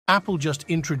Apple just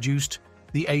introduced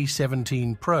the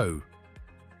A17 Pro.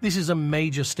 This is a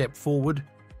major step forward,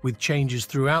 with changes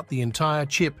throughout the entire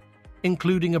chip,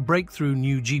 including a breakthrough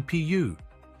new GPU.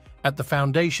 At the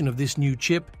foundation of this new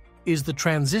chip is the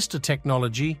transistor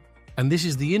technology, and this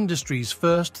is the industry's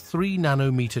first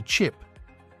 3-nanometer chip.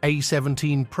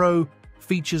 A17 Pro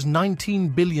features 19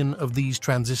 billion of these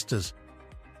transistors,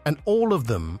 and all of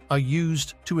them are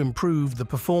used to improve the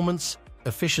performance,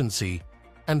 efficiency,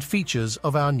 and features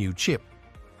of our new chip.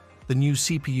 The new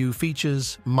CPU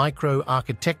features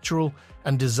micro-architectural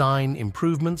and design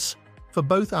improvements for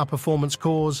both our performance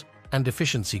cores and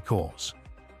efficiency cores.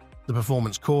 The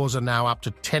performance cores are now up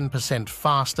to 10%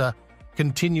 faster,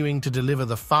 continuing to deliver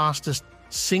the fastest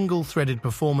single-threaded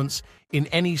performance in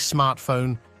any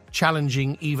smartphone,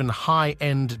 challenging even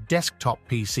high-end desktop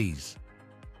PCs.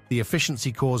 The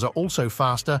efficiency cores are also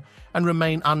faster and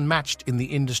remain unmatched in the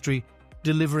industry,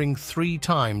 delivering 3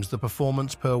 times the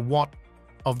performance per watt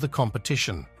of the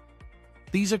competition.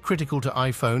 These are critical to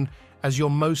iPhone as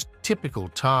your most typical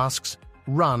tasks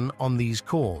run on these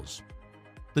cores.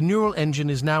 The neural engine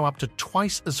is now up to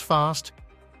twice as fast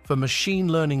for machine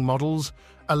learning models,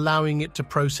 allowing it to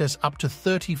process up to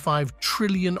 35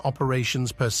 trillion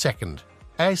operations per second.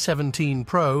 A17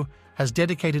 Pro has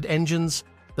dedicated engines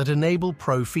that enable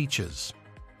Pro features.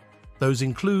 Those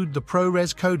include the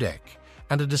ProRes codec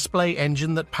and a display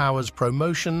engine that powers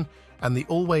ProMotion and the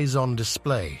always-on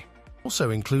display.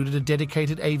 Also included a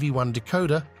dedicated AV1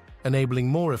 decoder, enabling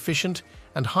more efficient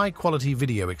and high-quality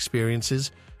video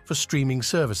experiences for streaming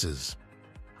services.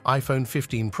 iPhone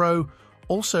 15 Pro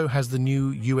also has the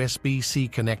new USB-C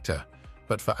connector,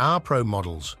 but for our Pro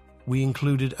models, we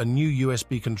included a new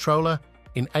USB controller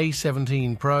in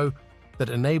A17 Pro that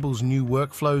enables new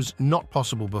workflows not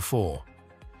possible before.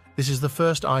 This is the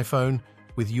first iPhone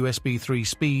with USB 3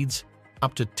 speeds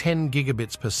up to 10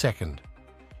 gigabits per second,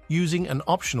 using an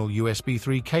optional USB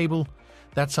 3 cable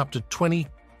that's up to 20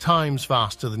 times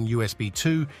faster than USB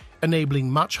 2, enabling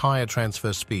much higher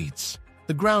transfer speeds.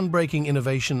 The groundbreaking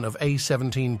innovation of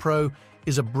A17 Pro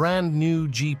is a brand new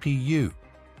GPU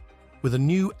with a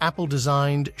new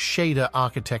Apple-designed shader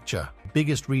architecture,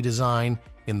 biggest redesign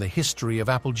in the history of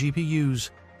Apple GPUs.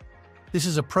 This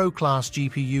is a Pro-class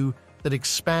GPU that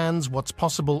expands what's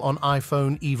possible on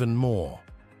iPhone even more.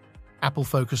 Apple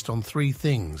focused on 3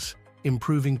 things: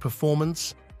 improving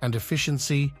performance and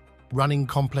efficiency, running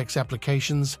complex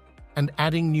applications, and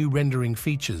adding new rendering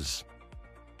features.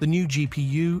 The new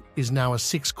GPU is now a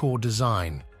 6-core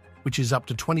design, which is up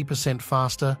to 20%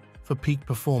 faster for peak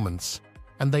performance,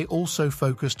 and they also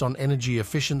focused on energy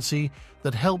efficiency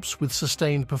that helps with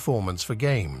sustained performance for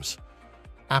games.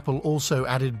 Apple also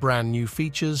added brand new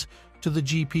features to the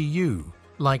GPU,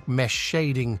 like mesh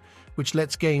shading, which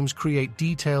lets games create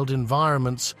detailed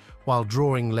environments while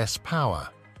drawing less power.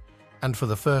 And for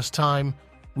the first time,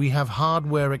 we have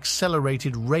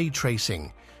hardware-accelerated ray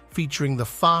tracing, featuring the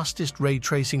fastest ray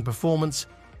tracing performance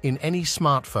in any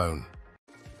smartphone.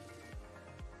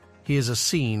 Here's a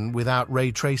scene without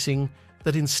ray tracing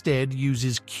that instead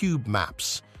uses cube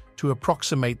maps to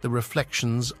approximate the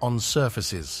reflections on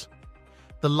surfaces.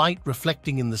 The light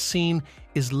reflecting in the scene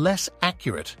is less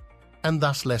accurate and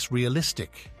thus less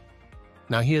realistic.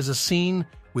 Now here's a scene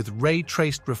with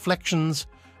ray-traced reflections,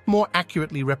 more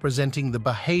accurately representing the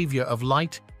behavior of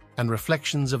light and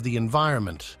reflections of the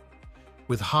environment.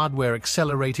 With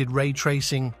hardware-accelerated ray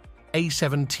tracing,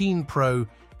 A17 Pro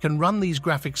can run these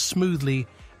graphics smoothly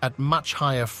at much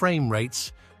higher frame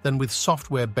rates than with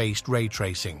software-based ray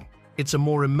tracing. It's a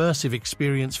more immersive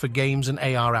experience for games and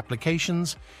AR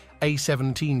applications.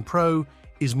 A17 Pro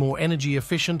is more energy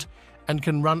efficient and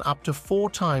can run up to 4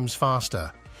 times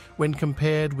faster when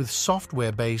compared with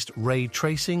software-based ray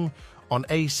tracing on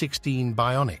A16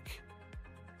 Bionic.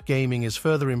 Gaming is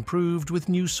further improved with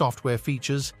new software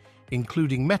features,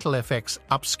 including MetalFX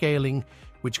upscaling,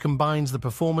 which combines the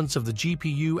performance of the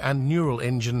GPU and neural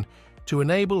engine to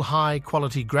enable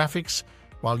high-quality graphics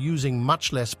while using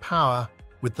much less power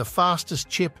with the fastest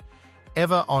chip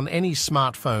ever on any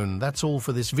smartphone. That's all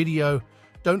for this video.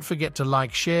 Don't forget to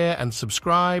like, share, and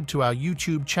subscribe to our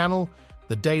YouTube channel,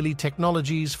 The Daily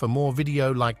Technologies, for more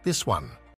video like this one.